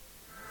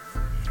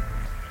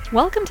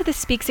Welcome to the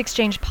Speaks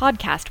Exchange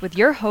podcast with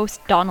your host,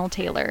 Donald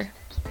Taylor.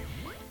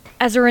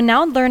 As a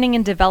renowned learning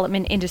and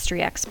development industry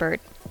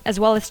expert, as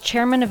well as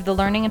chairman of the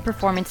Learning and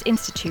Performance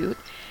Institute,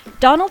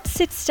 Donald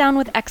sits down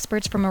with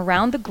experts from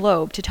around the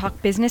globe to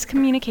talk business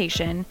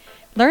communication,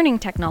 learning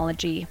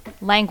technology,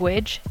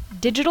 language,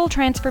 digital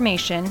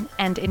transformation,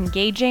 and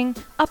engaging,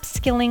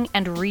 upskilling,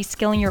 and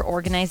reskilling your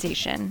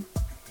organization.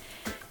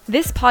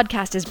 This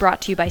podcast is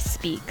brought to you by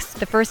Speaks,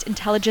 the first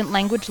intelligent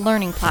language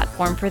learning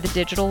platform for the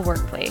digital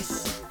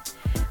workplace.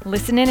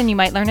 Listen in and you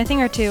might learn a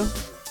thing or two.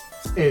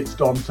 It's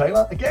Don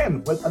Taylor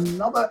again with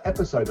another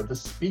episode of the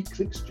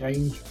Speaks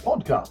Exchange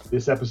podcast.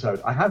 This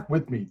episode, I have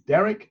with me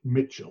Derek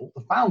Mitchell,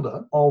 the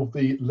founder of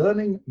the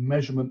learning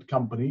measurement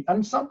company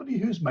and somebody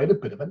who's made a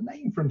bit of a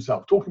name for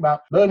himself, talking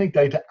about learning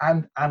data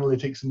and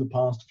analytics in the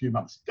past few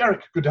months.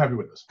 Derek, good to have you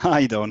with us.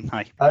 Hi, Don.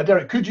 Hi.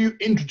 Derek, could you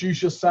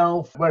introduce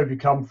yourself? Where have you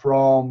come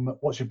from?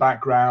 What's your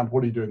background?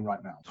 What are you doing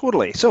right now?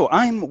 Totally. So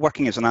I'm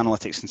working as an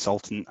analytics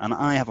consultant and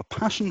I have a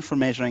passion for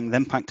measuring the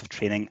impact of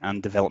training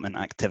and development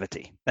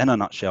activity. In a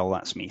nutshell,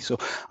 that's me. So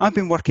I've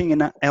been working in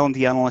that L&D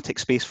analytics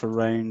space for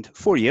around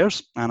 4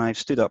 years, and I've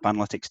stood up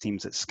analytics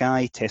teams at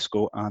Sky,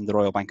 Tesco, and the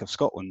Royal Bank of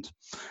Scotland.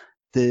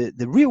 The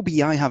real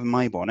bee I have in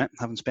my bonnet,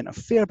 having spent a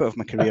fair bit of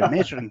my career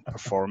measuring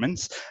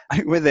performance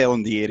out with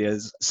L&D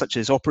areas such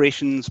as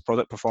operations,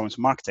 product performance,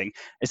 marketing,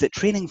 is that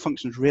training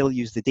functions rarely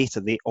use the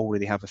data they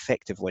already have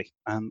effectively.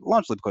 And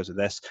largely because of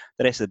this,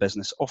 the rest of the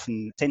business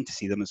often tend to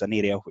see them as an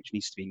area which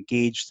needs to be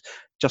engaged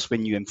just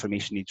when new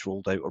information needs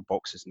rolled out or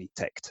boxes need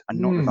ticked, and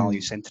not the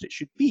value centre it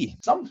should be.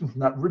 Something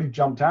from that really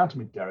jumped out to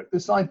me, Derek.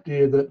 This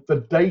idea that the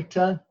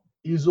data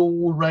is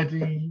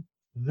already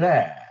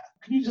there.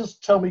 Can you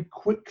just tell me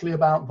quickly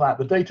about that?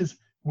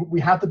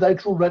 We have the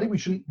data already. We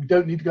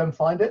don't need to go and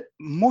find it.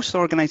 Most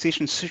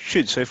organisations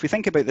should. So if we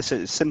think about this at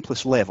its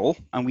simplest level,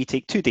 and we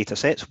take two data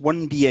sets,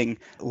 one being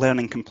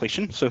learning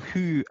completion, so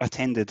who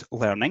attended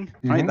learning,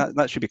 right?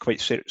 That should be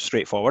quite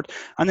straightforward.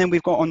 And then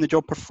we've got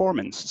on-the-job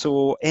performance.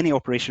 So any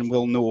operation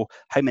will know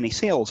how many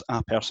sales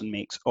a person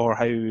makes, or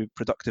how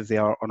productive they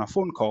are on a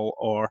phone call,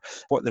 or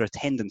what their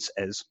attendance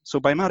is. So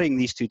by marrying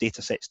these two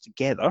data sets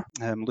together,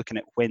 looking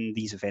at when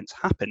these events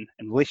happen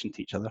in relation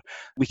to each other,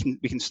 we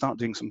can start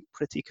doing some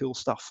pretty cool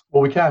stuff.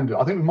 Well, we can do.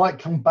 I think we might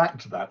come back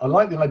to that. I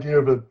like the idea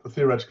of a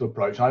theoretical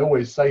approach. I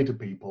always say to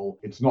people,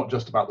 it's not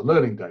just about the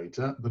learning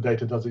data. The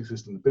data does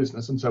exist in the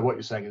business. And so what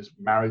you're saying is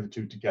marry the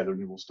two together and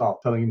you will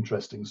start telling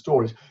interesting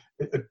stories.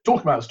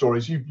 Talking about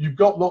stories, you've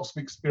got lots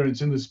of experience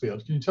in this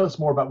field. Can you tell us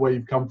more about where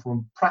you've come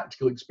from,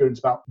 practical experience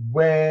about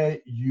where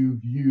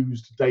you've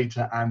used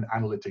data and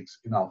analytics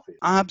in our field?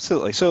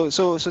 Absolutely.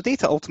 So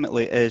data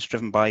ultimately is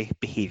driven by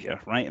behavior,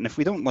 right? And if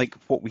we don't like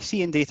what we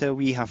see in data,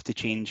 we have to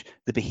change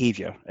the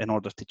behavior in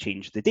order to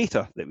change the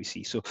data that we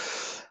see. So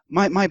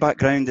my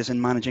background is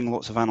in managing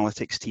lots of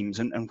analytics teams,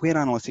 and where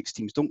analytics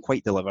teams don't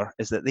quite deliver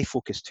is that they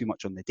focus too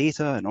much on the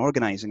data and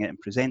organizing it and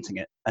presenting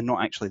it, and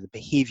not actually the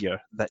behavior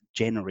that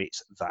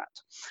generates that.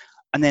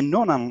 And then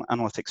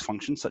non-analytics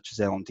functions such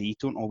as L&D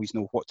don't always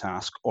know what to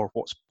ask or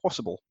what's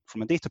possible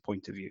from a data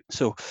point of view.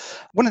 So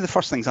one of the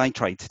first things I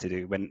tried to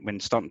do when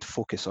starting to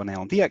focus on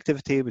L&D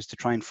activity was to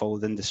try and follow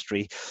the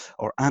industry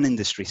or an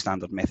industry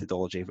standard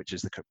methodology, which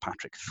is the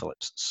Kirkpatrick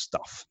Phillips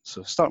stuff.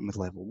 So starting with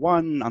level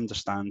 1,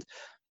 understand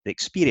the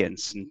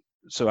experience. And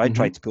so I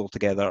tried to pull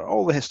together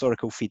all the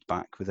historical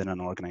feedback within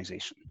an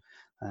organization.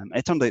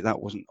 It turned out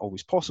that wasn't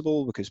always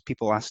possible because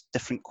people ask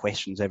different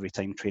questions every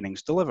time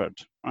training's delivered,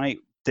 right?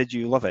 Did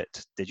you love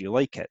it? Did you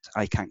like it?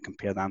 I can't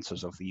compare the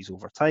answers of these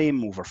over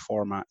time, over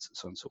formats, and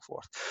so on and so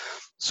forth.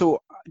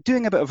 So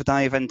doing a bit of a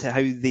dive into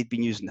how they'd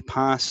been used in the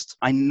past,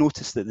 I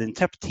noticed that the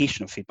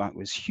interpretation of feedback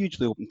was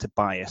hugely open to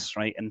bias,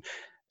 right? And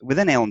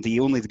within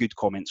L&D, only the good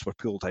comments were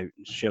pulled out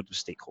and shared with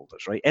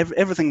stakeholders, right?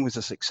 Everything was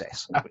a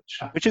success,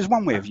 which is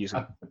one way of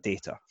using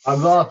data.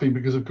 I'm laughing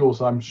because, of course,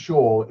 I'm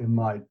sure in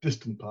my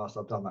distant past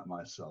I've done that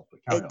myself, but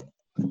carry on.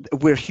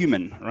 We're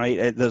human,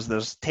 right?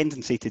 There's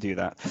tendency to do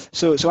that.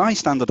 So I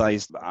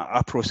standardized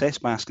a process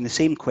by asking the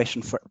same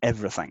question for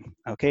everything,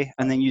 okay?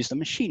 And then used a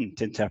machine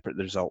to interpret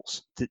the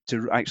results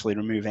to actually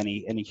remove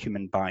any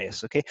human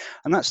bias, okay?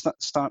 And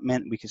that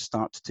meant we could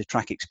start to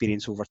track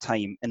experience over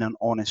time in an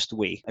honest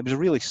way. It was a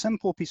really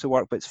simple piece of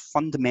work, but it's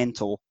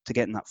fundamental to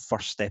getting that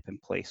first step in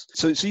place.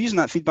 So using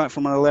that feedback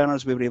from our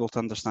learners, we were able to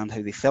understand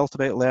how they felt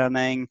about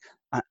learning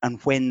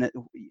and when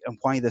and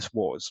why this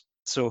was.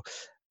 So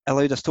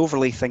allowed us to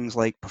overlay things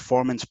like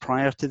performance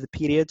prior to the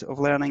period of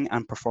learning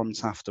and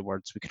performance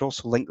afterwards. We could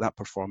also link that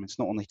performance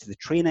not only to the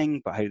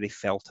training, but how they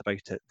felt about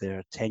it,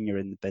 their tenure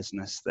in the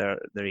business, their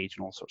age,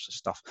 and all sorts of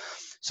stuff.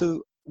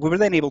 So we were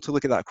then able to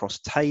look at that across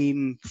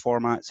time,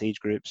 formats, age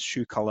groups,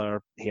 shoe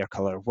colour, hair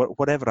colour,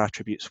 whatever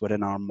attributes were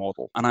in our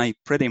model. And I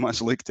pretty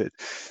much looked at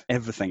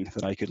everything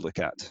that I could look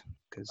at.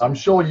 I'm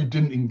sure you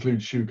didn't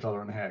include shoe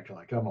colour and hair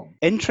colour. Come on.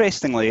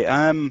 Interestingly,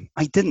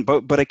 I didn't,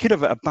 but I could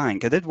have at a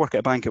bank. I did work at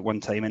a bank at one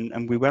time,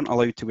 and we weren't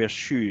allowed to wear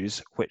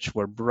shoes which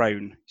were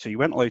brown. So you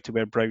weren't allowed to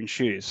wear brown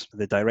shoes.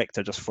 The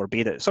director just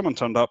forbade it. Someone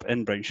turned up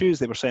in brown shoes,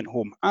 they were sent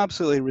home.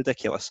 Absolutely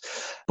ridiculous.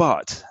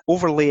 But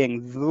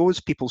overlaying those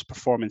people's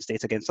performance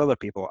data against other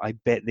people, I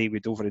bet they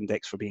would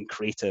over-index for being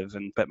creative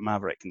and a bit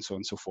maverick and so on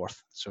and so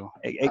forth. So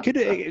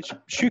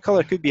shoe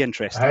colour could be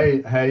interesting.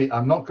 Hey,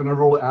 I'm not going to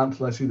rule it out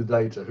until I see the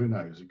data. Who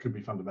knows? It could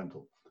be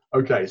fundamental.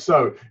 Okay,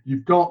 so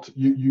you've got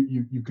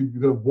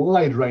you've got a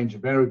wide range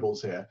of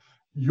variables here.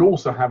 You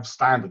also have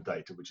standard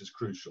data, which is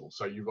crucial.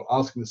 So you're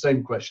asking the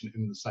same question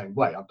in the same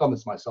way. I've done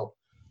this myself,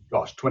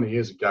 20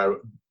 years ago.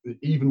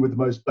 Even with the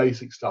most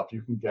basic stuff,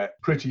 you can get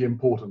pretty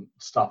important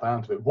stuff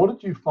out of it. What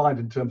did you find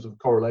in terms of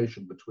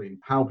correlation between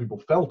how people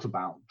felt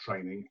about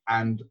training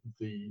and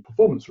the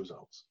performance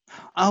results?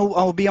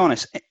 I'll be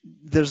honest,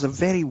 there's a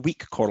very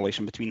weak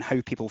correlation between how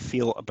people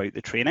feel about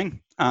the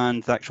training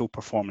and the actual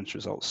performance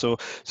results. So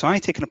I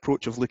take an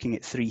approach of looking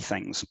at three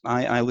things.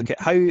 I look at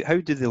how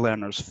do the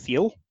learners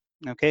feel.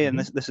 Okay, and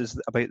this is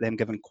about them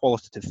giving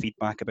qualitative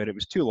feedback about it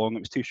was too long,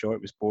 it was too short,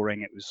 it was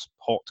boring, it was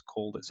hot,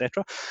 cold,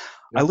 etc.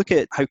 I look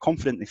at how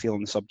confident they feel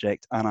in the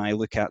subject, and I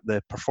look at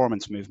the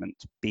performance movement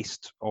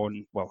based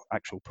on,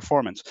 actual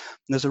performance. And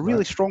there's a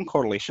really strong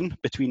correlation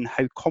between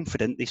how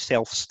confident they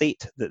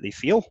self-state that they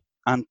feel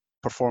and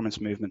performance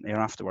movement there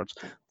afterwards.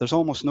 There's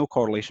almost no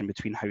correlation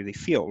between how they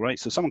feel, right?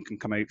 So someone can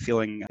come out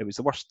feeling it was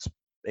the worst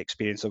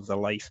experience of their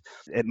life.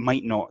 It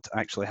might not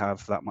actually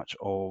have that much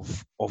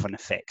of an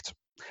effect.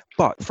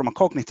 But from a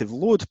cognitive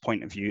load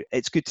point of view,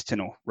 it's good to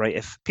know, right?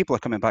 If people are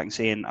coming back and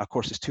saying a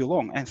course is too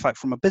long, in fact,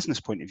 from a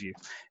business point of view,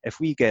 if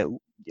we get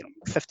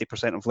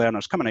 50% of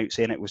learners coming out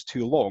saying it was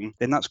too long,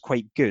 then that's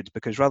quite good,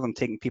 because rather than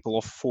taking people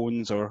off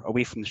phones or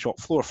away from the shop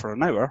floor for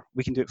an hour,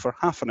 we can do it for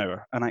half an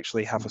hour and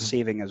actually have a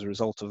saving as a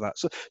result of that.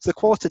 So the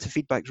qualitative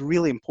feedback is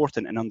really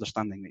important in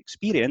understanding the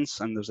experience,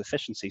 and there's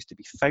efficiencies to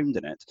be found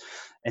in it.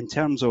 In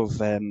terms of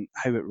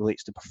how it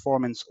relates to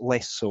performance,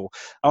 less so.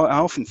 I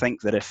often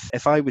think that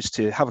if I was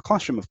to have a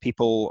classroom of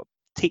people,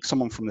 take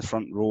someone from the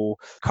front row,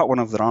 cut one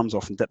of their arms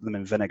off and dip them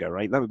in vinegar,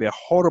 right? That would be a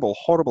horrible,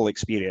 horrible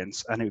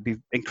experience, and it would be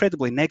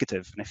incredibly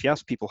negative. And if you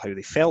ask people how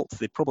they felt,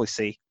 they'd probably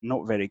say,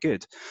 not very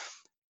good.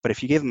 But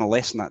if you gave them a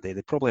lesson that day,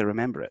 they'd probably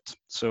remember it.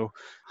 So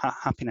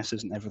happiness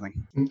isn't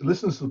everything.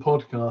 Listeners to the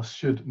podcast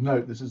should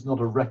note this is not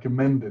a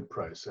recommended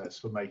process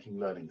for making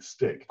learning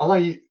stick.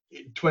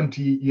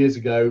 20 years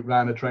ago,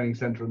 ran a training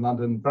centre in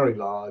London, very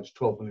large,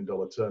 $12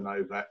 million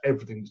turnover.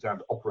 Everything was down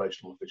to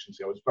operational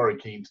efficiency. I was very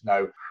keen to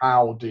know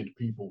how did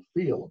people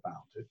feel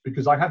about it,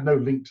 because I had no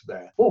link to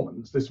their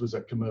performance. This was a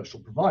commercial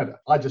provider.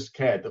 I just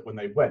cared that when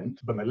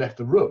they left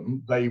the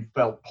room, they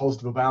felt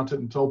positive about it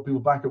and told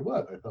people back at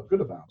work they felt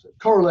good about it.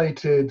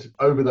 Correlated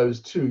over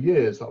those 2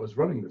 years that I was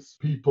running this,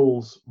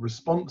 people's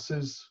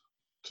responses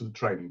to the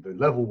training, the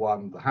level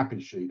 1, the happy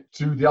sheet,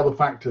 to the other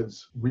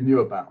factors we knew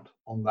about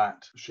on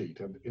that sheet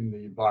and in the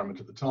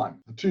environment at the time.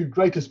 The two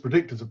greatest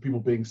predictors of people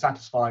being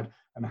satisfied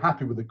and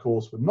happy with the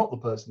course were not the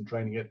person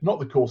training it, not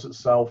the course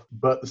itself,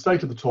 but the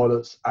state of the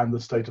toilets and the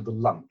state of the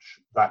lunch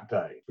that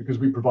day, because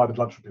we provided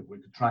lunch for people, we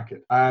could track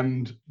it.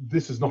 And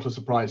this is not a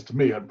surprise to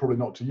me, and probably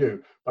not to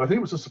you, but I think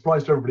it was a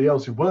surprise to everybody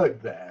else who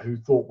worked there, who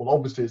thought, well,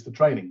 obviously it's the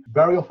training.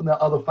 Very often there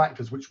are other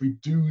factors which we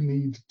do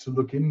need to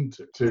look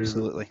into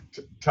to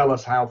tell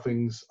us how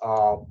things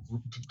are,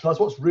 to tell us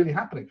what's really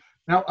happening.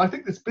 Now, I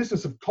think this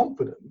business of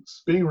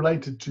confidence being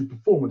related to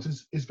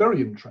performance is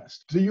very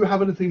interesting. Do you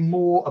have anything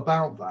more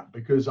about that?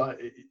 Because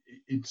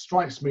it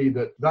strikes me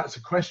that that's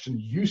a question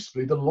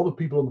usefully that a lot of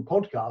people on the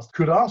podcast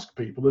could ask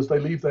people as they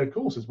leave their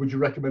courses. Would you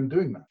recommend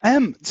doing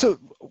that? So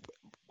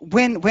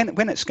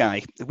when at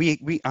Sky,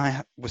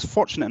 I was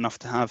fortunate enough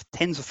to have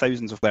tens of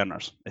thousands of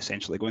learners,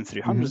 essentially going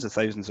through hundreds of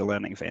thousands of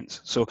learning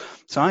events. So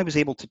I was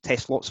able to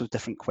test lots of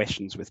different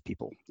questions with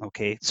people.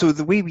 Okay, so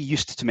the way we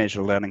used to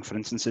measure learning, for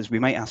instance, is we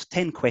might ask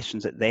 10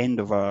 questions at the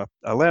end of a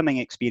learning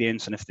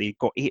experience, and if they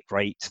got 8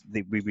 right,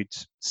 we would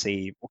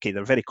say, okay,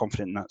 they're very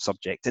confident in that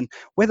subject. And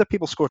whether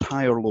people scored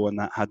high or low on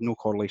that had no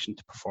correlation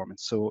to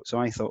performance. So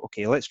I thought,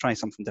 okay, let's try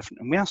something different.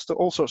 And we asked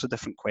all sorts of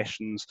different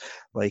questions,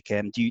 like,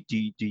 do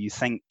you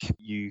think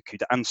you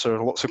could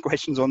answer lots of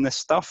questions on this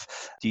stuff?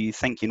 Do you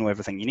think you know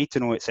everything you need to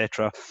know,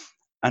 etc.?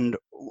 And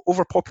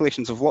over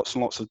populations of lots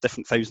and lots of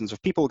different thousands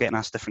of people getting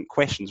asked different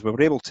questions, we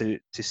were able to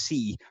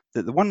see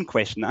that the one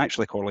question that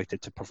actually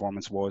correlated to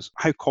performance was,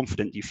 how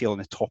confident do you feel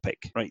in a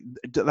topic, right?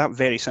 That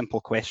very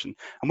simple question.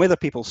 And whether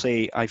people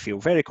say, I feel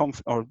very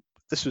confident, or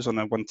this was on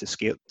a 1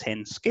 to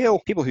 10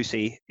 scale, people who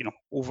say,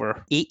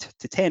 over 8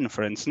 to 10,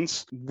 for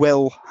instance,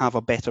 will have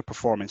a better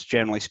performance,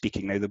 generally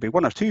speaking. Now, there'll be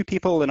 1 or 2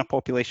 people in a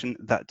population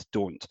that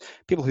don't.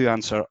 People who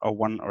answer a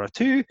 1 or a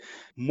 2,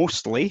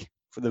 mostly,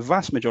 for the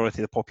vast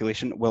majority of the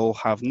population, will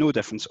have no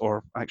difference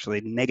or actually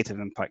negative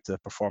impact to their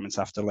performance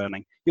after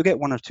learning. You'll get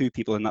 1 or 2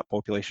 people in that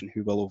population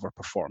who will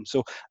overperform.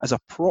 So as a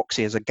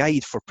proxy, as a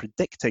guide for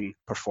predicting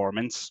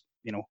performance,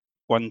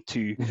 1,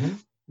 2,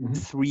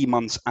 3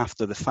 months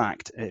after the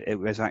fact, it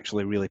was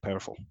actually really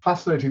powerful.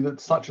 Fascinating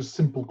that such a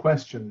simple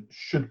question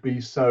should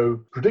be so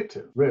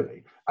predictive,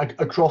 really,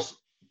 across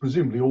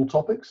presumably all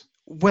topics.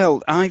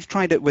 Well, I've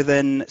tried it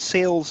within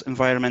sales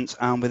environments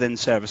and within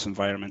service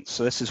environments.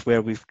 So this is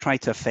where we've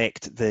tried to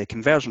affect the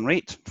conversion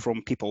rate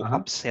from people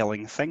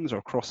upselling things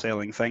or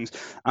cross-selling things,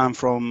 and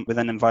from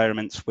within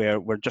environments where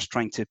we're just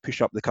trying to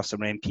push up the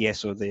customer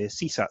NPS or the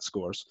CSAT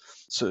scores.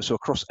 So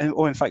across,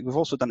 in fact, we've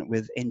also done it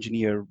with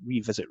engineer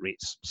revisit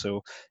rates.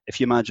 So if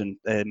you imagine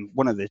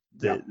one of the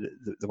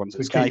ones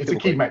at Sky, it's a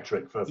key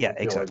metric for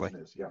exactly.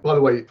 engineers. Yeah. By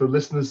the way, for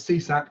listeners,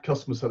 CSAT,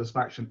 customer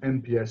satisfaction,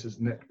 NPS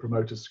is Net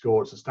Promoter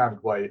Score. It's a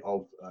standard way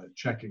of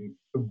checking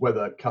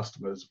whether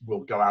customers will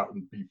go out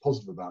and be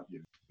positive about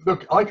you.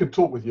 Look, I could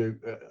talk with you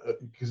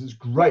because it's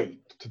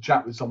great to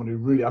chat with someone who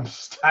really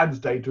understands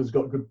data, has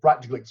got good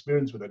practical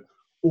experience with it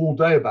all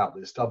day about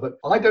this stuff, but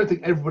I don't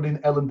think everybody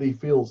in L&D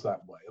feels that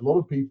way. A lot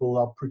of people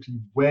are pretty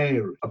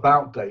wary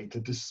about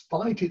data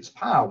despite its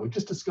power. We've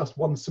just discussed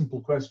one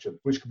simple question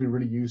which could be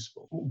really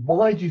useful.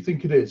 Why do you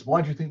think it is?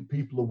 Why do you think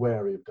people are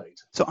wary of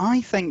data? So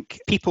I think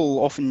people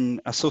often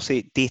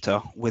associate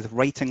data with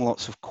writing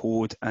lots of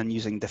code and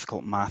using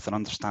difficult math and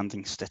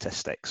understanding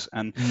statistics.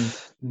 And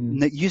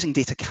using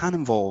data can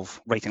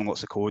involve writing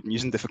lots of code and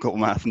using difficult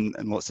math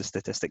and lots of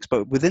statistics.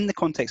 But within the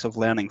context of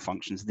learning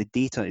functions, the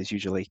data is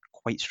usually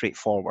quite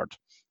straightforward.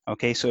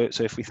 Okay, so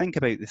if we think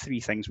about the three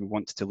things we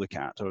want to look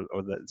at,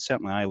 or that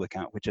certainly I look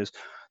at, which is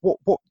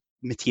what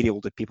material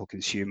did people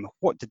consume,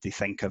 what did they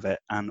think of it,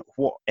 and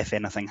what, if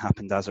anything,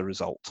 happened as a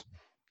result.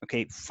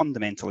 Okay,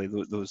 fundamentally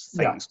those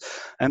things.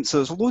 So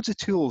there's loads of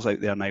tools out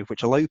there now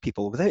which allow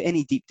people without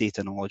any deep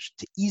data knowledge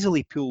to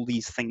easily pull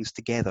these things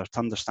together to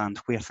understand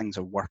where things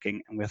are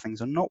working and where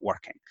things are not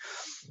working.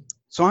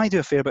 So I do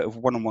a fair bit of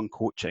one-on-one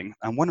coaching,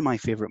 and one of my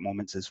favorite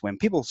moments is when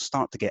people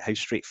start to get how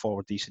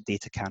straightforward the use of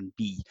data can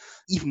be,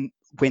 even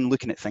when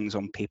looking at things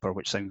on paper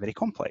which sound very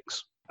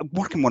complex.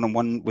 Working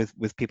one-on-one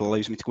with people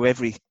allows me to go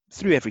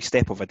through every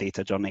step of a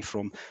data journey,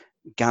 from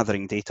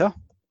gathering data,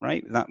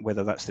 right?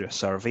 Whether that's through a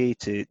survey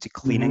to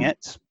cleaning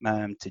it,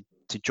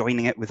 to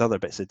joining it with other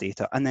bits of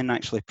data, and then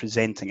actually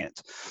presenting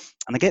it.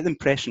 And I get the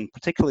impression,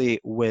 particularly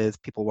with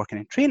people working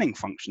in training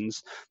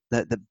functions,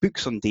 that the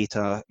books on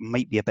data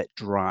might be a bit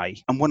dry.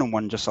 And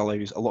one-on-one just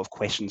allows a lot of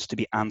questions to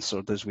be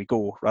answered as we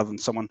go, rather than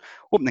someone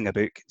opening a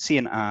book,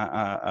 seeing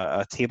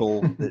a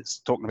table that's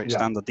talking about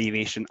standard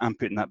deviation and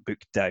putting that book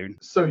down.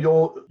 So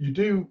you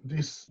do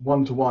this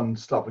one-to-one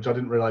stuff, which I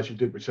didn't realize you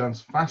did, which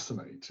sounds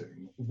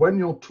fascinating. When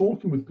you're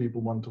talking with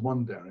people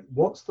one-to-one, Derek,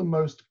 what's the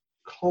most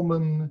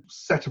common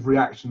set of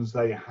reactions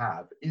they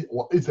have?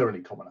 Is there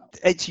any commonality?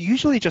 It's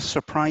usually just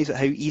surprise at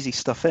how easy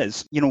stuff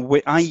is.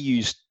 I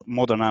use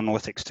modern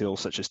analytics tools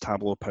such as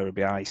Tableau, Power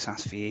BI,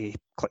 SAS VA,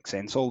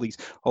 ClickSense,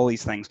 all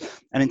these things.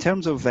 And in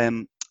terms of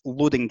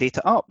loading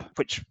data up,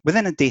 which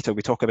within a data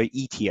we talk about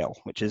ETL,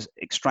 which is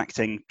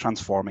extracting,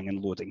 transforming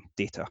and loading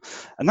data.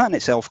 And that in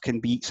itself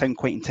can sound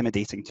quite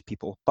intimidating to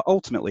people, but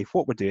ultimately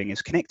what we're doing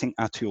is connecting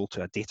a tool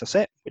to a data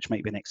set, which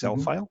might be an Excel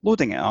file,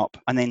 loading it up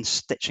and then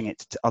stitching it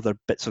to other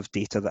bits of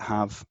data that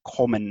have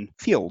common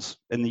fields.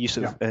 In the use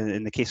of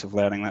in the case of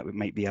learning, that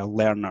might be a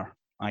learner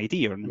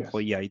ID or an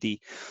employee ID.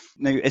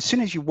 Now, as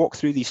soon as you walk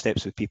through these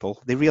steps with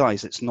people, they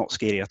realize it's not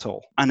scary at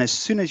all. And as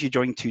soon as you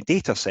join two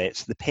data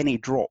sets, the penny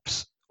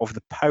drops of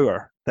the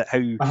power that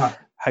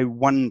how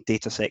one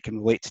data set can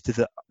relate to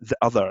the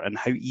other, and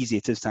how easy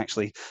it is to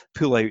actually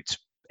pull out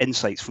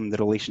insights from the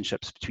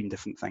relationships between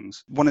different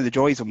things. One of the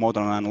joys of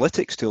modern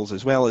analytics tools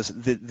as well is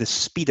the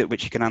speed at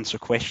which you can answer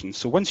questions.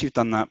 So once you've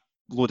done that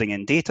loading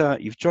in data,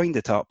 you've joined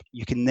it up,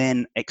 you can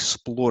then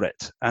explore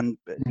it. And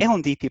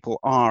L&D people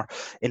are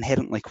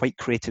inherently quite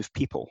creative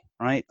people,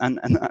 right? And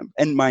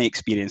in my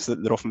experience,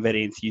 they're often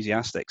very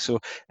enthusiastic. So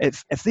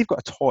if they've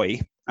got a toy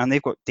and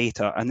they've got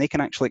data and they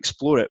can actually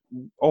explore it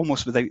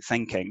almost without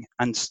thinking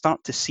and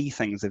start to see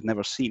things they've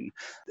never seen,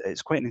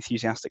 it's quite an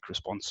enthusiastic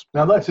response.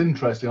 Now that's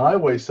interesting. I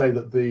always say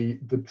that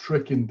the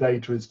trick in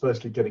data is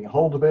firstly getting a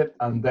hold of it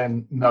and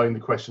then knowing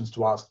the questions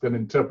to ask, then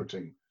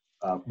interpreting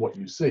what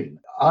you've seen.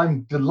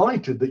 I'm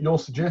delighted that you're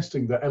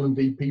suggesting that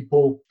L&D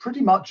people pretty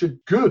much are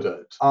good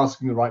at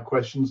asking the right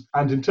questions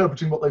and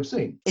interpreting what they've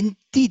seen.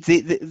 Indeed,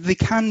 they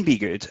can be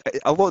good.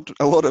 A lot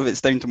of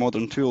it's down to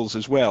modern tools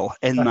as well,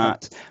 in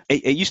that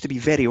it used to be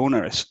very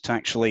onerous to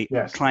actually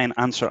try and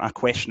answer a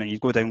question, and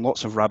you'd go down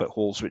lots of rabbit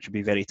holes, which would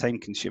be very time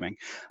consuming.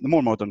 The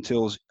more modern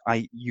tools,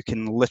 you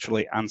can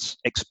literally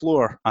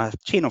explore a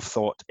chain of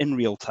thought in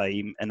real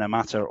time in a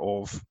matter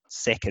of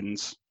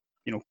seconds,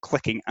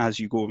 clicking as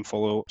you go and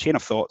follow chain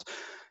of thought,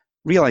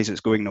 realize it's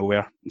going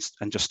nowhere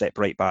and just step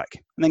right back,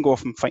 and then go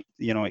off and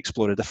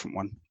explore a different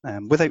one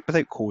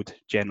without code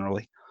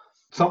generally.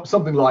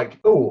 Something like,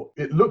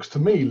 it looks to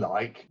me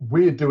like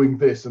we're doing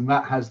this and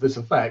that has this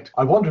effect.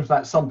 I wonder if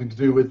that's something to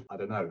do with, I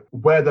don't know,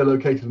 where they're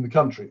located in the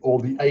country or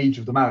the age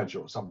of the manager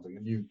or something.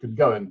 And you can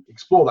go and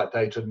explore that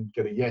data and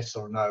get a yes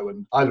or a no,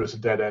 and either it's a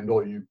dead end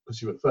or you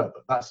pursue it further.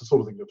 That's the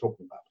sort of thing you're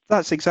talking about.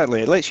 That's exactly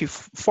it. It lets you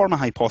form a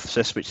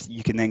hypothesis which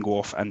you can then go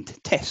off and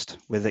test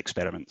with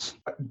experiments.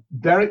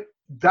 Derek,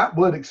 that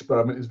word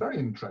experiment is very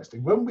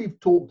interesting. When we've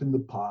talked in the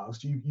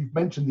past, you've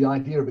mentioned the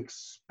idea of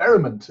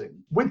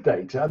experimenting with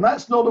data, and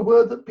that's not a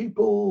word that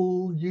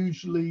people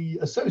usually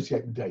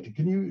associate with data.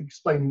 Can you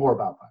explain more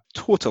about that?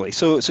 Totally.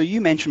 So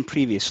you mentioned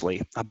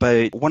previously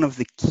about one of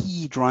the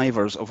key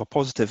drivers of a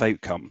positive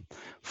outcome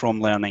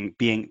from learning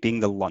being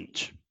the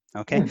lunch.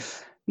 Okay.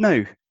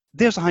 Now,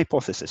 there's a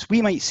hypothesis.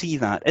 We might see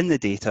that in the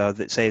data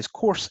that says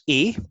course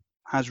A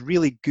has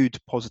really good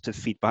positive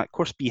feedback,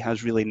 course B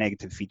has really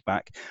negative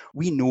feedback.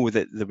 We know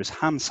that there was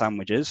ham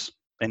sandwiches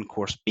in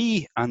course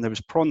B and there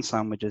was prawn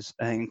sandwiches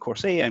in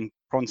course A and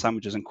prawn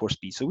sandwiches in course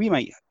B. So we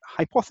might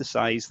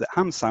hypothesize that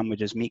ham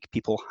sandwiches make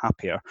people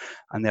happier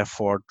and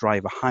therefore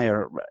drive a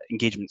higher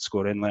engagement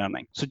score in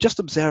learning. So just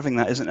observing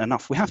that isn't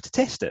enough. We have to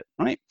test it,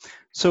 right?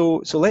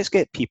 So let's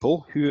get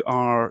people who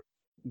are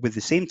with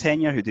the same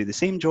tenure, who do the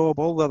same job,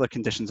 all the other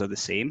conditions are the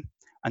same,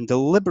 and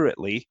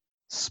deliberately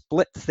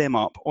split them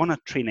up on a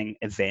training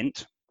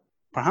event,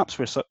 perhaps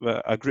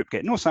where a group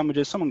get no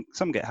sandwiches,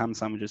 some get ham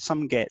sandwiches,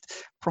 some get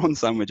prawn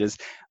sandwiches,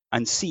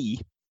 and see,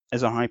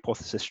 is our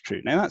hypothesis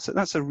true? Now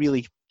that's a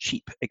really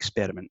cheap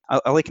experiment.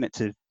 I liken it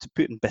to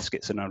putting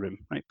biscuits in a room,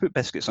 right? Put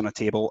biscuits on a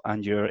table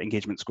and your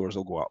engagement scores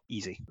will go up,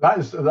 easy. That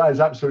is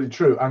absolutely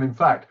true. And in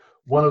fact,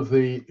 one of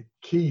the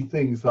key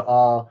things that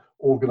our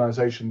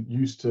organization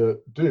used to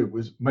do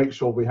was make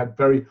sure we had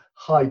very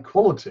high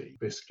quality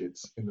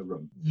biscuits in the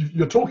room.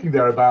 You're talking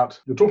there about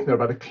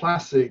a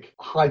classic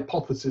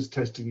hypothesis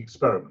testing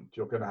experiment.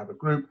 You're going to have a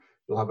group,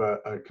 you'll have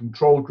a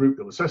control group,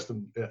 you'll assess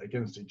them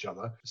against each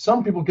other.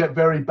 Some people get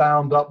very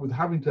bound up with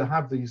having to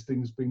have these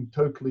things being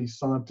totally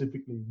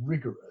scientifically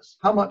rigorous.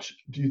 How much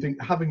do you think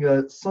having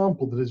a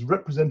sample that is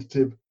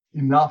representative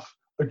enough,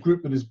 a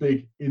group that is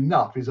big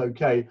enough is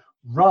okay,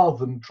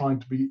 rather than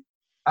trying to be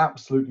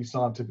absolutely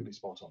scientifically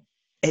spot on?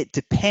 It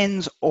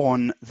depends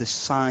on the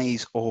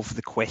size of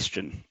the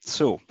question.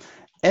 So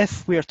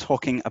if we're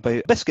talking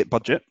about biscuit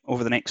budget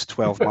over the next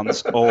 12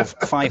 months of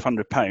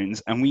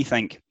 £500 and we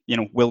think,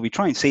 will we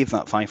try and save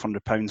that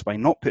 £500 by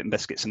not putting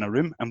biscuits in a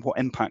room, and what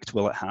impact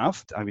will it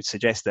have? I would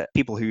suggest that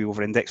people who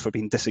over-index for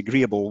being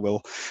disagreeable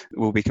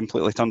will be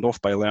completely turned off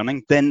by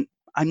learning. Then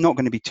I'm not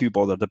going to be too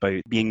bothered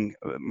about being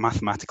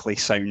mathematically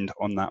sound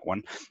on that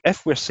one.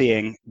 If we're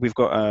saying we've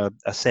got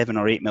a £7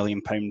 or £8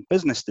 million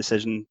business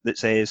decision that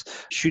says,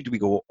 should we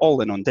go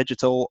all in on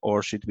digital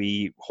or should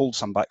we hold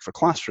some back for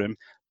classroom,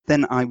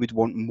 then I would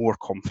want more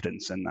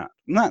confidence in that.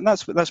 And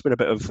that's where a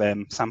bit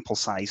of sample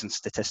size and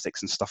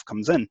statistics and stuff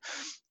comes in.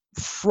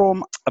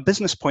 From a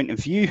business point of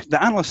view,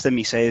 the analyst in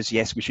me says,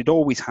 yes, we should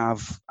always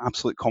have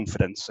absolute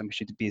confidence and we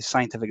should be as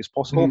scientific as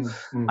possible.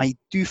 I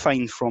do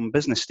find from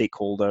business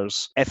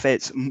stakeholders, if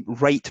it's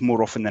right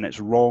more often than it's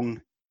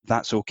wrong,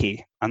 that's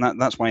okay. And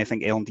that's why I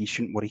think L&D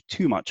shouldn't worry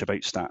too much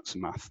about stats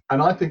and math.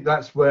 And I think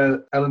that's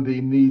where L&D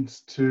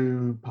needs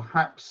to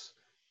perhaps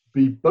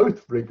be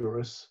both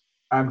rigorous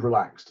and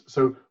relaxed.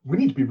 So we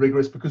need to be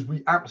rigorous because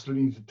we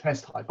absolutely need to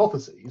test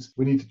hypotheses.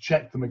 We need to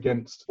check them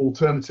against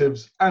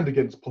alternatives and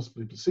against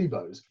possibly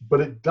placebos.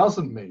 But it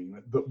doesn't mean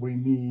that we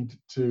need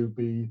to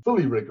be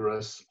fully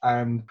rigorous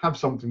and have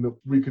something that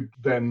we could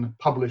then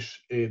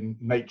publish in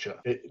Nature.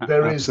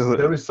 There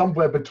is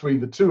somewhere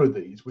between the two of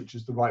these, which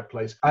is the right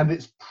place. And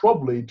it's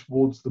probably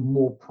towards the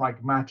more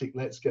pragmatic,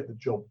 let's get the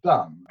job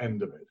done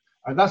end of it.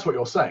 And that's what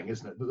you're saying,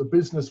 isn't it? That the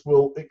business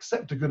will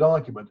accept a good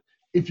argument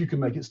if you can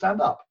make it stand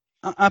up.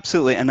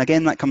 Absolutely. And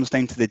again, that comes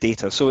down to the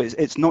data. So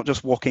it's not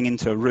just walking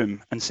into a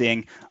room and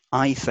saying,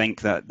 I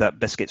think that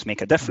biscuits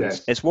make a difference.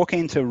 Yes. It's walking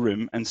into a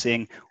room and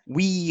saying,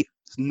 we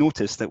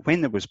noticed that when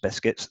there was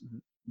biscuits,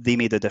 they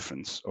made a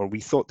difference, or we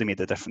thought they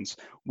made a difference.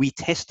 We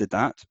tested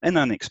that in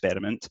an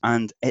experiment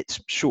and it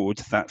showed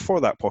that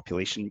for that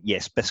population,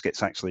 yes,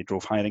 biscuits actually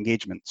drove higher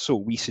engagement. So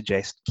we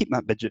suggest keep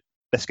that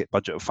biscuit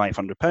budget of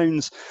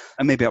 £500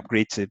 and maybe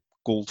upgrade to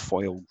gold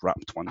foil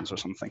wrapped ones or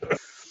something.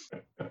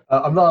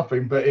 I'm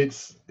laughing, but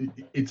it's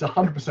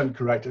 100%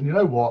 correct. And you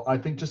know what? I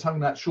think just having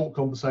that short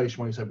conversation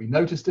where you said we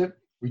noticed it,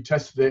 we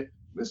tested it,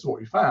 this is what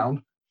we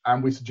found,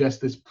 and we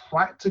suggest this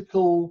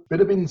practical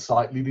bit of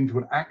insight leading to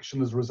an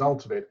action as a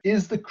result of it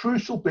is the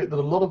crucial bit that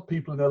a lot of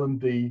people in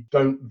L&D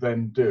don't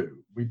then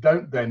do. We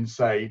don't then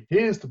say,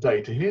 here's the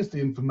data, here's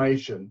the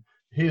information,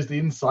 here's the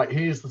insight,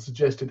 here's the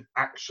suggested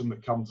action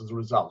that comes as a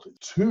result.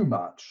 It's too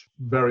much,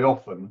 very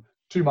often,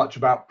 too much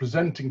about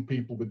presenting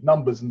people with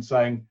numbers and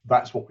saying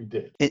that's what we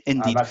did.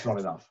 Indeed. And that's not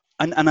enough.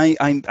 And I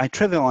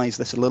trivialize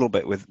this a little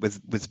bit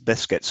with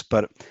biscuits,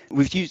 but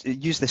we've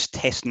used this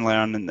test and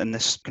learn and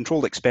this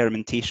controlled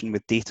experimentation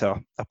with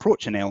data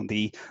approach in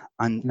L&D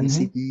and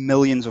see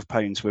millions of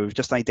pounds where we've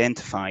just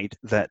identified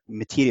that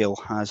material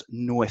has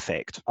no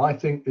effect. I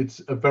think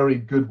it's a very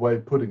good way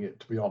of putting it,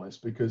 to be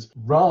honest, because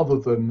rather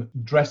than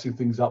dressing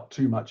things up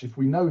too much, if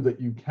we know that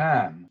you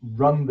can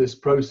run this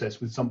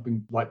process with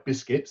something like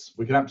biscuits,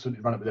 we can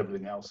absolutely run it with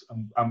everything else,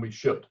 and we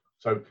should.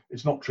 So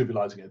it's not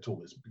trivializing it at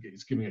all.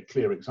 It's giving a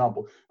clear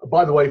example.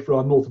 By the way, for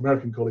our North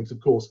American colleagues, of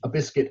course, a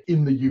biscuit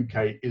in the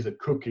UK is a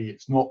cookie.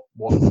 It's not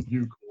what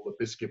you call a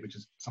biscuit, which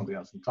is something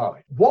else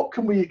entirely. What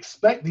can we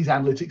expect these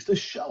analytics to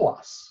show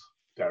us,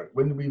 Derek?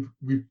 When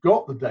we've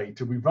got the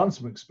data, we've run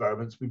some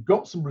experiments, we've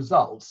got some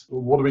results,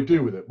 what do we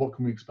do with it? What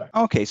can we expect?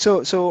 Okay,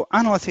 so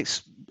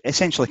analytics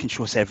essentially can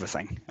show us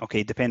everything,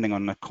 okay, depending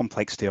on the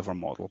complexity of our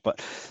model,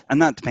 and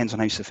that depends on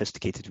how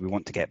sophisticated we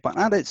want to get. But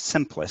at its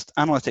simplest,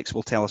 analytics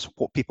will tell us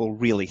what people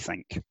really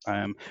think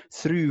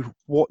through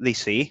what they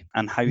say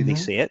and how they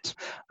say it,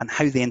 and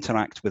how they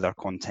interact with our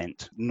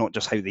content, not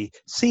just how they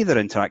say they're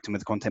interacting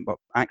with the content, but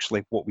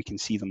actually what we can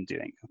see them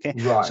doing. Okay,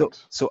 right.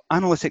 So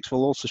analytics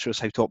will also show us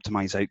how to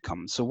optimize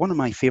outcomes. So one of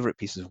my favorite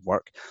pieces of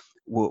work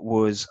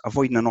was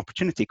avoiding an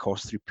opportunity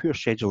cost through poor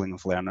scheduling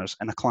of learners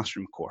in a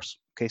classroom course.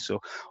 Okay, so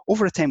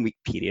over a 10-week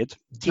period.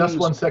 Just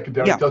 1 second,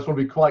 Derek. Just want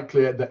to be quite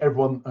clear that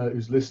everyone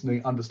who's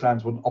listening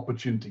understands what an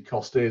opportunity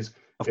cost is.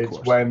 It's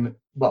when,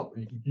 well,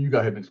 you go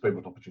ahead and explain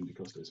what opportunity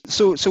cost is.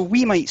 So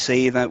we might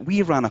say that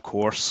we ran a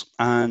course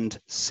and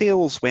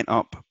sales went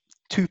up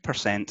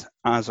 2%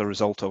 as a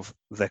result of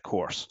the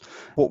course.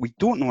 What we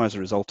don't know as a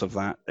result of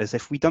that is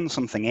if we'd done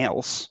something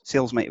else,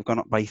 sales might have gone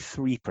up by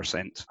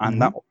 3%.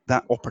 And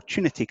that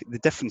opportunity, the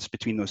difference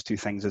between those two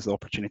things is the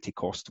opportunity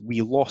cost.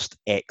 We lost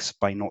X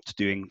by not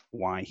doing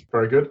Y.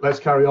 Very good. Let's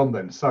carry on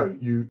then. So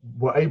you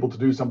were able to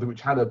do something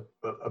which had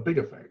a big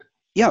effect.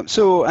 Yeah,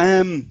 so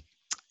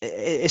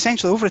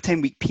essentially over a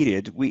 10-week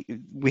period,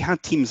 we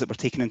had teams that were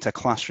taken into a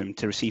classroom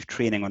to receive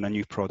training on a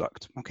new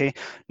product. Okay,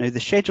 now the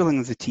scheduling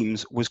of the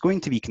teams was going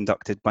to be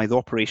conducted by the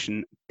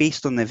operation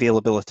based on the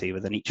availability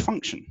within each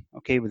function.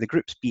 Okay, with the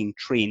groups being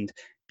trained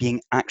being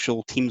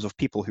actual teams of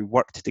people who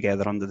worked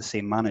together under the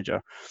same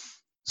manager.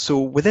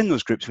 So within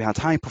those groups, we had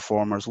high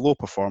performers, low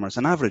performers,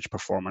 and average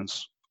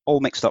performers, all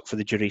mixed up for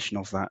the duration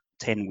of that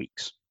 10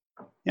 weeks.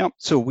 Yeah,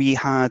 so we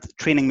had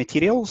training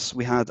materials,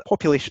 we had a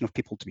population of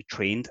people to be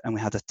trained, and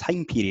we had a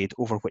time period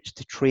over which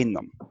to train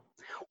them.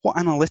 What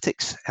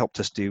analytics helped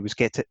us do was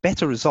get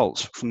better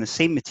results from the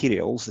same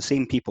materials, the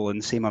same people,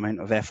 and the same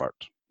amount of effort.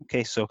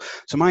 Okay, so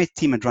my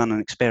team had run an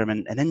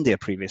experiment in India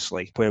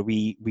previously where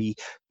we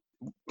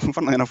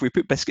funnily enough, we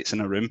put biscuits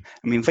in a room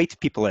and we invited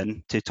people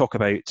in to talk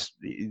about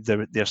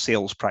their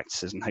sales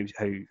practices and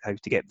how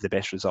to get the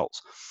best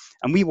results.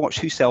 And we watched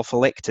who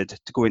self-elected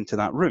to go into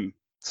that room.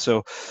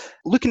 So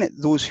looking at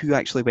those who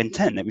actually went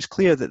in, it was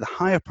clear that the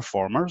higher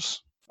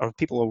performers, or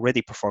people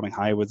already performing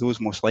higher, were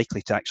those most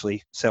likely to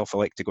actually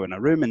self-elect to go in a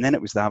room, and then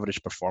it was the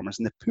average performers,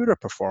 and the poorer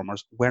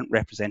performers weren't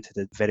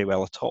represented very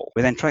well at all.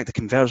 We then tracked the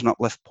conversion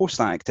uplift post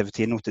that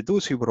activity and noted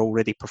those who were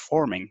already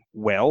performing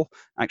well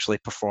actually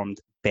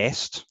performed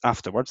best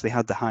afterwards. They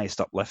had the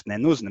highest uplift, and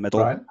then those in the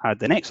middle had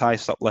the next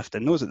highest uplift,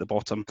 and those at the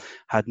bottom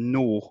had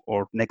no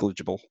or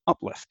negligible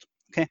uplift.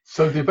 Okay.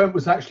 So the event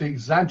was actually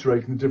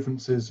exaggerating the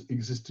differences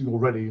existing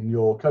already in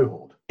your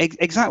cohort.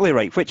 Exactly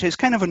right, which is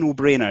kind of a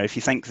no-brainer if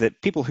you think that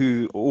people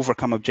who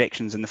overcome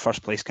objections in the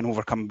first place can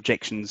overcome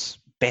objections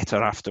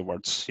better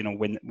afterwards, you know,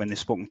 when they've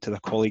spoken to their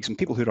colleagues, and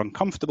people who are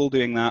uncomfortable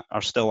doing that are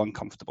still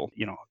uncomfortable,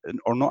 you know,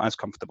 or not as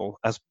comfortable,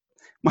 as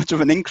much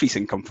of an increase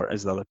in comfort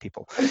as the other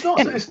people.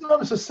 It's not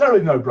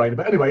necessarily no-brainer,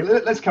 but anyway,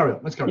 let's carry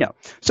on. Yeah.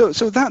 So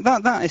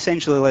that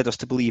essentially led us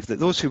to believe that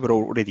those who were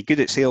already good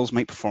at sales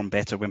might perform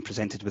better when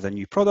presented with a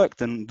new product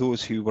than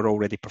those who were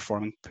already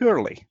performing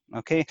poorly.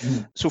 Okay.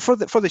 So for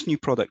this new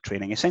product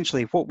training,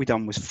 essentially what we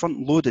done was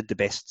front-loaded the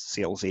best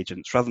sales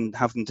agents rather than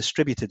have them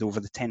distributed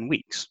over the 10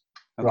 weeks.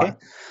 Okay. Right.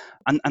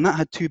 And that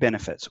had two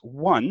benefits.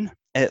 One,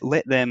 it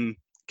let them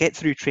get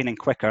through training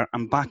quicker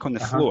and back on the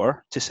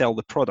floor to sell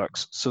the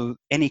products. So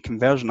any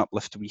conversion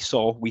uplift we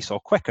saw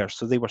quicker.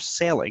 So they were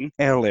selling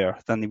earlier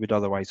than they would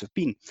otherwise have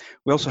been.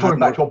 We also coming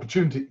back to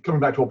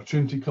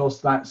opportunity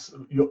cost. That's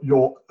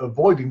you're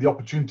avoiding the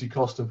opportunity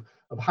cost of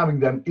having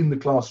them in the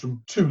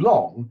classroom too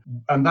long,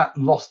 and that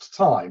lost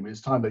time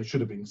is time they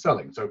should have been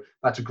selling. So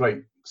that's a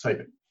great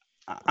saving.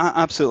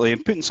 Absolutely,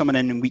 and putting someone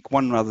in week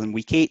 1 rather than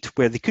week 8,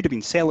 where they could have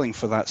been selling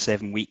for that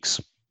 7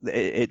 weeks.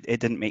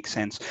 It didn't make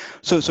sense.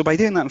 So by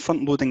doing that and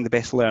front loading the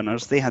best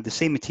learners, they had the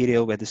same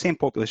material, we had the same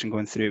population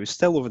going through, it was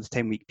still over the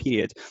 10-week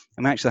period,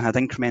 and we actually had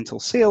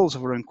incremental sales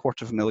of around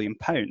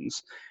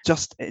 £250,000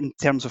 just in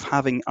terms of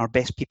having our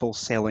best people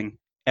selling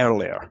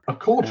earlier.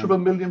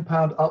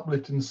 £250,000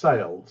 uplift in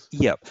sales.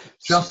 Yep.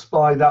 Just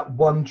by that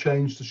one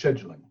change to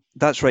scheduling.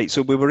 That's right.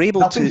 So we were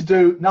able nothing to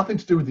do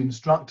with the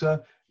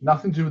instructor,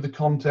 nothing to do with the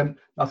content,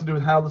 nothing to do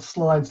with how the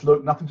slides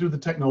look, nothing to do with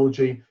the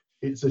technology.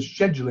 It's a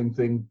scheduling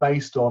thing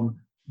based on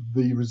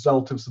the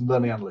result of some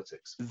learning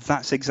analytics.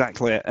 That's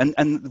exactly it.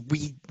 And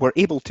we were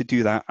able to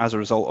do that as a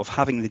result of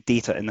having the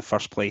data in the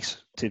first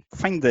place to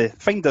find a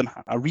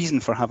reason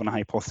for having a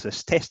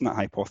hypothesis, testing that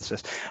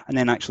hypothesis, and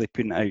then actually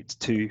putting it out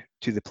to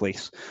the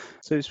place.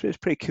 So it's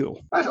pretty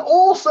cool. That's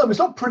awesome. It's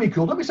not pretty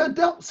cool. Don't be so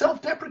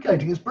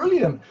self-deprecating. It's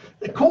brilliant.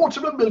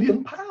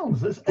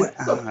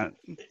 £250,000. Look,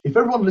 if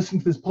everyone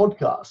listening to this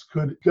podcast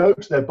could go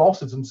to their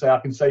bosses and say, I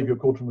can save you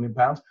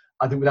 £250,000,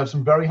 I think we'd have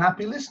some very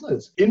happy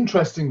listeners.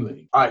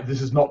 Interestingly,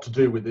 this is not to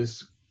do with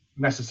this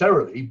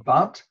necessarily,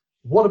 but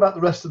what about the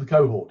rest of the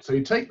cohort? So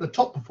you take the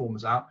top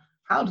performers out.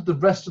 How did the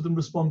rest of them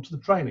respond to the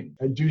training?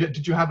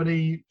 Did you have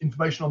any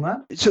information on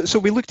that? So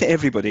we looked at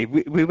everybody.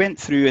 We went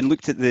through and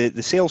looked at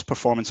the sales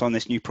performance on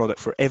this new product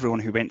for everyone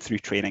who went through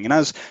training. And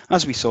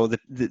as we saw,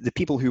 the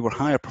people who were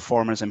higher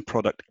performers in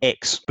product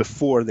X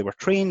before they were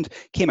trained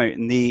came out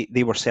and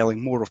they were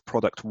selling more of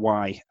product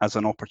Y as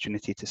an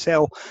opportunity to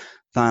sell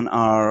than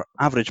our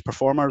average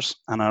performers,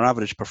 and our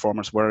average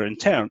performers were in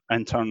turn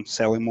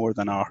selling more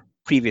than our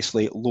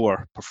previously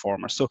lower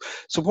performers.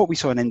 So what we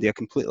saw in India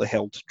completely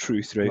held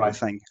true throughout the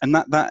thing. And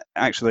that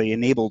actually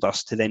enabled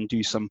us to then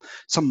do some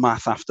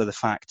math after the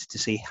fact to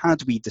say,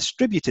 had we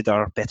distributed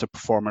our better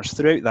performers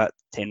throughout that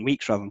 10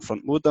 weeks rather than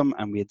front load them,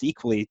 and we had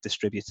equally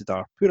distributed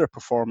our poorer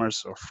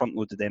performers or front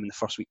loaded them in the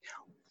first week,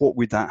 what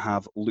would that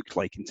have looked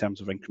like in terms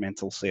of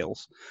incremental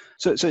sales?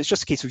 So it's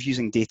just a case of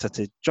using data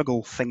to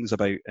juggle things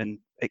about, and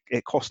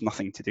it costs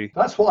nothing to do.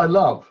 That's what I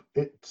love.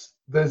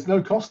 There's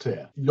no cost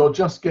here. You're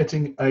just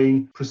getting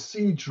a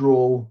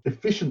procedural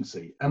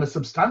efficiency, and a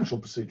substantial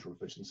procedural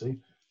efficiency,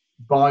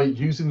 by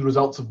using the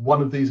results of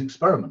one of these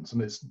experiments,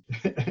 and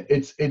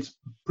it's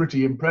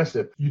pretty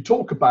impressive. You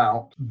talk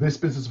about this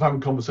business of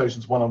having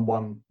conversations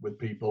one-on-one with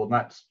people,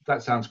 and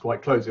that sounds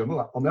quite closey.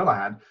 On the other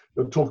hand,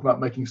 you're talking about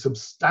making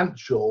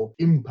substantial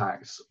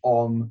impacts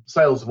on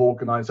sales of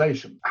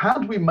organization. How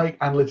do we make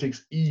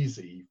analytics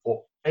easy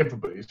for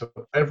everybody, so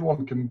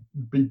everyone can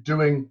be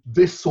doing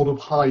this sort of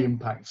high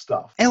impact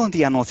stuff? L&D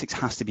analytics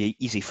has to be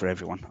easy for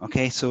everyone.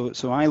 Okay, so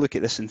I look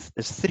at this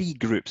as three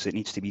groups it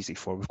needs to be easy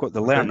for. We've got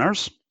the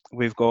learners,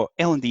 we've got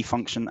L&D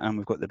function, and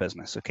we've got the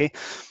business. Okay,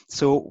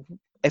 so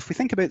if we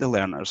think about the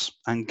learners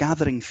and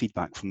gathering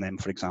feedback from them,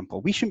 for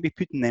example, we shouldn't be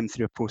putting them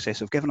through a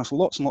process of giving us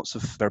lots and lots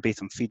of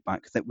verbatim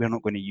feedback that we're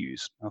not going to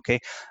use. Okay,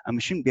 and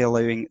we shouldn't be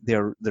allowing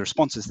the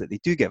responses that they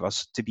do give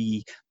us to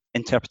be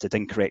interpreted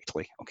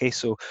incorrectly. Okay,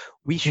 so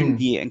we shouldn't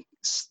be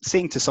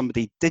saying to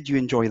somebody, did you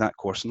enjoy that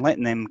course, and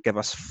letting them give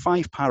us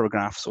 5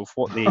 paragraphs of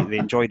what they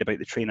enjoyed about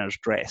the trainer's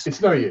dress.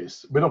 It's no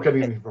use. We're not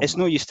getting anything from it's that.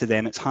 No use to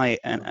them. It's high,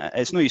 and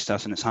it's no use to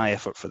us, and it's high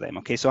effort for them.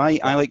 Okay, so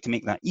I like to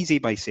make that easy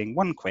by saying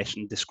one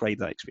question, describe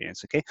that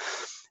experience. Okay,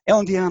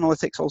 L&D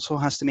analytics also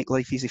has to make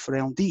life easy for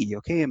L&D.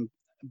 Okay, and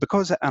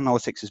because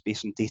analytics is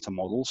based on data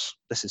models,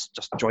 this is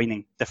just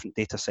joining different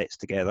data sets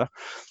together.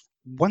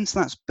 Once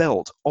that's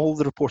built, all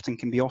the reporting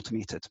can be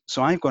automated.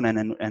 So I've gone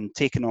in and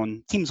taken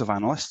on teams of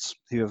analysts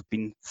who have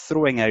been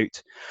throwing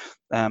out,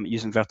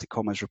 using inverted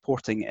commas,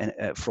 reporting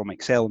from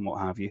Excel and what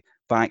have you,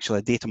 but actually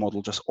a data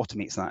model just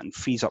automates that and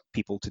frees up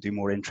people to do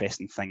more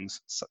interesting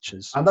things, such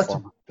as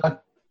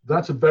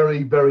That's a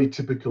very, very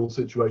typical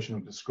situation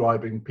of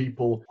describing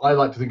people. I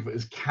like to think of it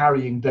as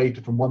carrying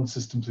data from one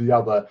system to the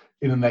other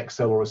in an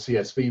Excel or a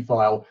CSV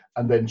file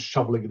and then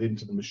shoveling it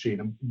into the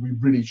machine. And we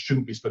really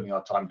shouldn't be spending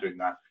our time doing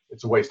that.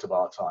 It's a waste of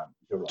our time.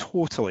 You're right.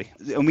 Totally.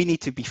 And we need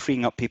to be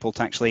freeing up people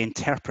to actually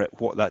interpret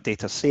what that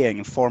data is saying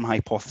and form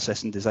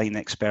hypothesis and design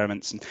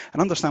experiments and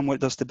understand what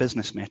it does to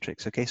business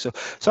metrics. Okay, so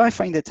I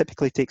find it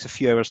typically takes a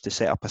few hours to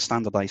set up a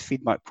standardized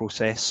feedback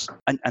process,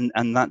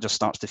 and that just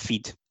starts to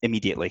feed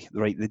immediately,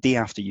 right? The day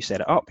after you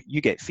set it up, you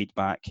get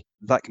feedback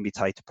that can be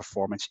tied to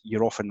performance.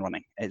 You're off and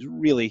running. It's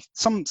really,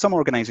 some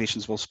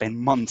organizations will spend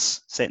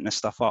months setting this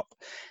stuff up.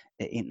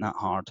 It ain't that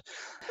hard.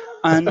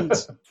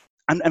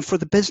 And for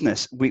the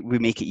business, we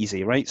make it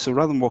easy, right? So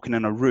rather than walking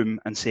in a room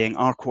and saying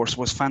our course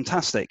was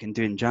fantastic and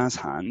doing jazz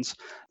hands,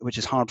 which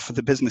is hard for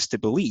the business to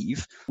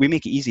believe, we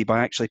make it easy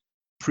by actually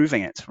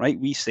proving it, right?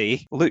 We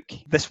say, look,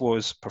 this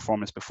was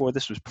performance before,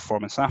 this was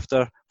performance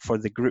after. For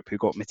the group who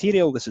got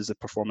material, this is the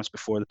performance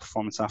before, the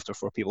performance after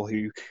for people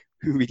who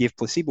we gave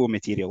placebo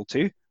material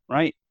to,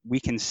 right? We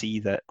can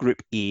see that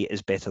group A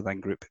is better than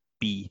group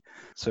B.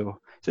 So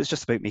it's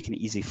just about making it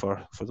easy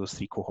for those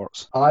 3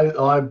 cohorts. I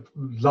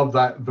love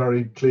that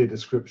very clear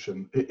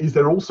description. Is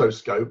there also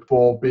scope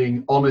for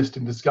being honest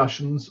in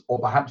discussions, or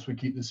perhaps we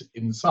keep this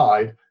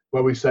inside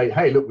where we say,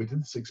 hey, look, we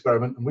did this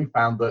experiment and we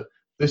found that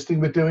this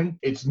thing we're doing,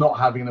 it's not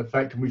having an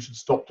effect and we should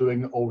stop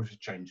doing it or we should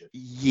change it?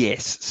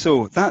 Yes.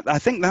 So I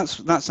think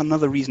that's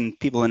another reason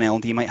people in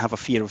L&D might have a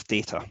fear of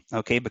data,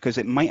 okay? Because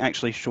it might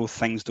actually show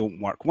things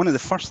don't work. One of the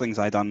first things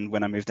I done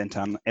when I moved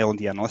into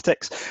L&D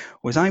analytics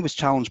was I was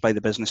challenged by the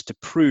business to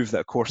prove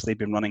that a course they'd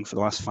been running for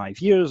the last 5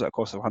 years at a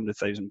cost of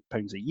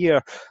 £100,000 a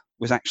year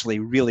was actually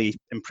really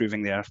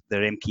improving their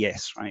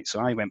NPS, right? So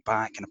I went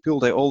back and I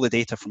pulled out all the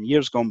data from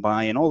years gone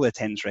by and all the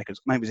attendance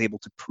records, and I was able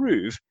to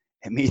prove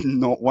it made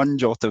not one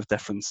jot of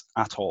difference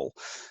at all.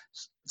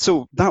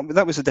 So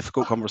that was a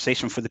difficult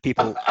conversation for the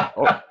people.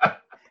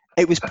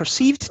 It was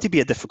perceived to be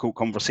a difficult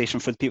conversation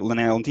for the people in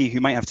L&D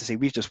who might have to say,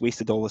 we've just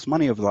wasted all this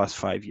money over the last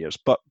 5 years.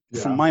 But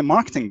from my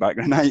marketing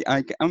background,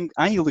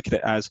 I look at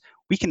it as,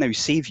 we can now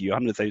save you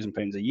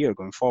 £100,000 a year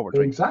going forward.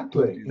 Right?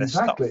 Exactly.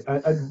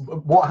 And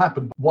what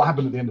happened? What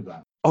happened at the end of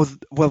that? Oh,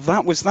 well,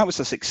 that was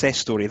a success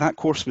story. That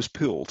course was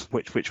pulled,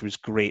 which was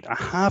great. I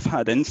have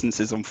had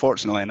instances,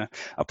 unfortunately, and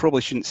I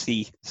probably shouldn't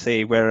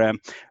say where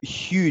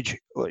huge,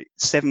 like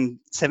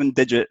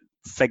seven-digit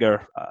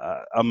figure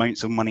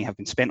amounts of money have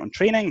been spent on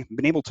training,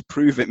 been able to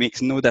prove it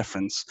makes no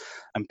difference,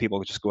 and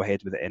people just go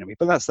ahead with it anyway.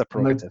 But that's their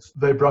prerogative.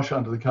 They brush it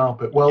under the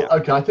carpet. Well, Yeah.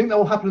 Okay, I think that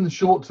will happen in the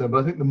short term,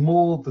 but I think the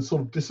more the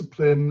sort of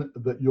discipline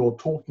that you're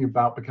talking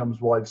about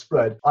becomes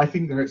widespread, I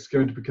think that it's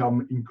going to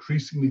become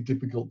increasingly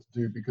difficult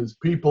to do, because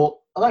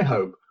people, I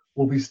hope,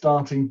 will be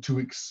starting to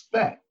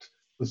expect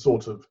the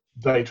sort of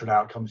data and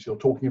outcomes you're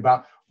talking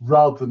about,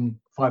 rather than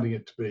finding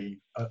it to be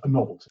a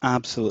novelty.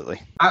 Absolutely.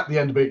 At the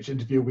end of each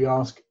interview, we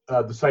ask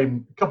the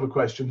same couple of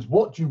questions.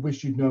 What do you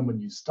wish you'd known when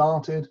you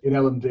started in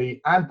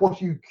L&D, and what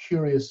are you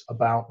curious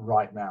about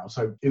right now?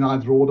 So in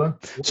either order.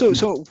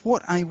 So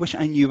what I wish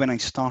I knew when I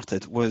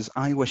started was,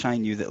 I wish I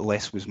knew that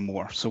less was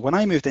more. So when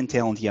I moved into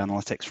L&D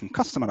analytics from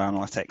customer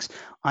analytics,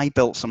 I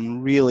built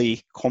some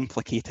really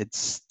complicated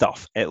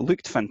stuff. It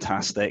looked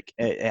fantastic.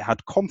 It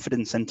had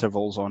confidence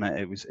intervals on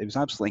it. It was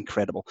absolutely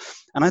incredible.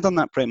 And I'd done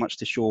that pretty much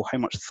to show how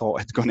much thought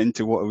had gone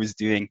into what I was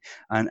doing,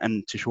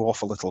 and to show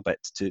off a little bit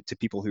to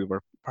people who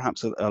were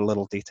perhaps a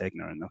little data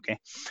ignorant, okay?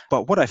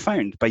 But what I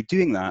found by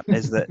doing that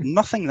is that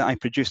nothing that I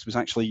produced was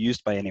actually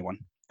used by anyone.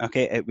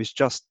 Okay, it was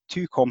just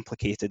too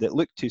complicated. It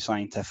looked too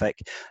scientific.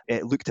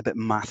 It looked a bit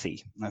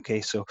mathy.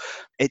 Okay, so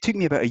it took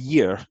me about a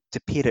year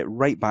to pare it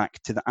right back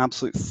to the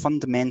absolute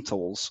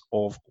fundamentals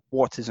of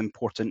what is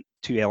important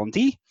to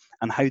L&D,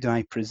 and how do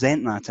I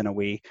present that in a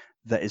way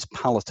that is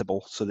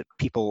palatable, so that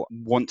people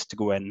want to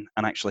go in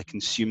and actually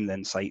consume the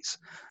insights.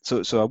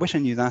 So I wish I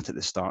knew that at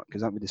the start,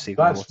 because that would have saved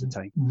me a lot of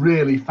time.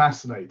 Really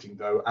fascinating,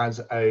 though,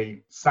 as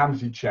a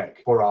sanity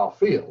check for our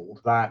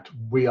field, that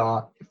we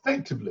are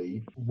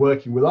effectively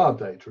working with our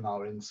data and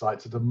our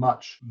insights at a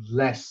much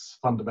less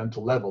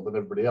fundamental level than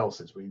everybody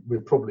else is.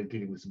 We're probably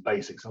dealing with some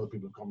basics. Other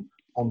people have gone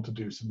on to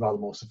do some rather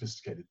more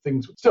sophisticated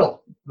things. But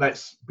still,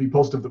 let's be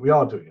positive that we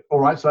are doing it. All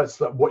right, so that's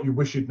what you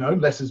wish you'd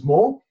known. Less is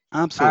more.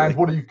 Absolutely. And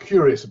what are you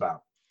curious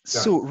about?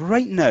 So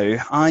right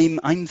now,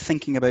 I'm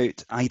thinking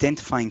about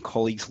identifying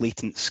colleagues'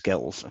 latent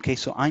skills. Okay,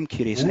 so I'm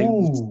curious how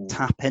we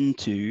tap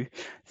into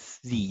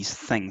these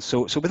things.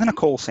 So within a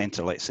call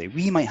center, let's say,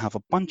 we might have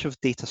a bunch of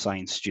data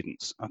science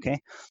students.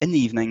 Okay, in the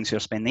evenings, they're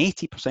spending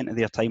 80% of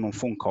their time on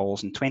phone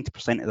calls and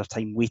 20% of their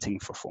time waiting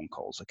for phone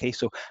calls. Okay,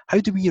 so how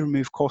do we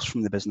remove costs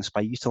from the business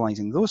by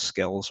utilizing those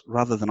skills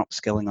rather than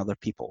upskilling other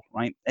people?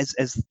 Right?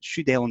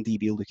 Should L&D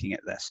be looking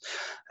at this?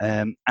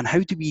 And how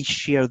do we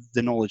share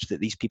the knowledge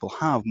that these people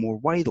have more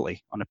widely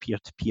on a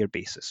peer-to-peer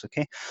basis?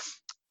 Okay.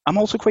 I'm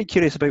also quite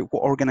curious about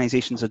what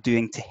organizations are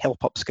doing to help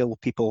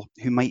upskill people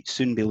who might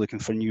soon be looking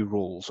for new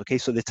roles. Okay,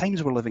 so the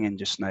times we're living in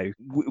just now,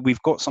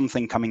 we've got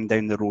something coming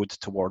down the road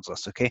towards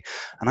us. Okay,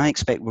 and I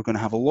expect we're going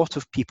to have a lot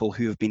of people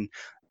who have been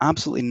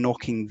absolutely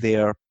knocking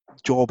their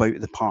job out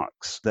of the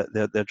parks,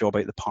 their job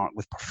out of the park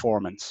with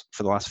performance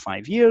for the last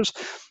 5 years,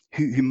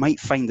 who might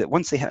find that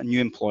once they hit a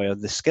new employer,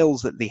 the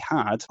skills that they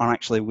had are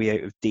actually way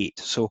out of date.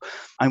 So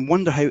I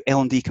wonder how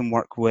L&D can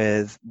work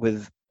with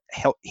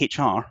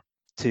HR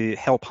to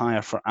help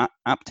hire for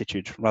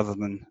aptitude rather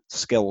than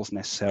skills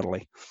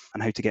necessarily,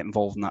 and how to get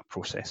involved in that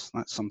process.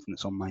 That's something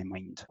that's on my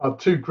mind.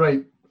 Two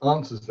great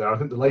answers there. I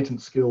think the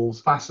latent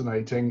skills,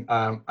 fascinating,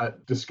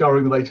 at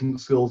discovering the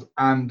latent skills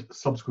and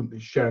subsequently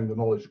sharing the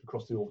knowledge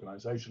across the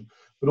organization.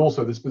 But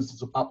also this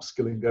business of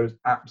upskilling, there is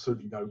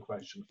absolutely no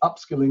question.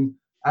 Upskilling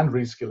and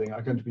reskilling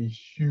are going to be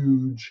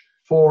huge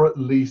for at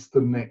least the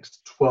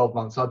next 12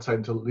 months, I'd say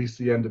until at least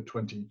the end of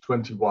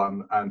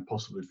 2021 and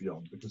possibly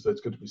beyond, because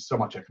there's going to be so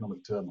much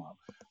economic turmoil.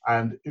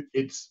 And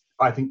it's,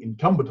 I think,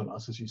 incumbent on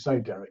us, as you say,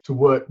 Derek, to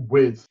work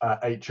with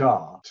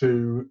HR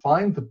to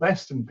find the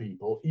best in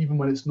people, even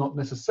when it's not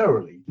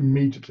necessarily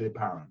immediately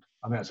apparent.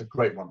 I think that's a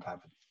great one to have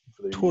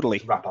totally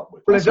to wrap up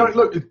with. Brilliant, Derek,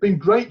 look, it's been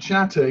great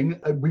chatting.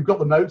 We've got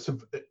the notes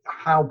of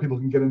how people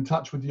can get in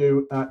touch with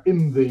you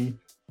in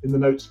the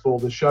notes for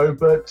the show,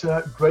 but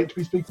great to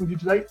be speaking with you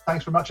today.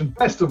 Thanks very much, and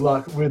best of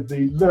luck with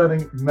the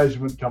Learning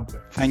Measurement Company.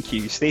 Thank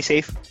you. Stay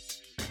safe.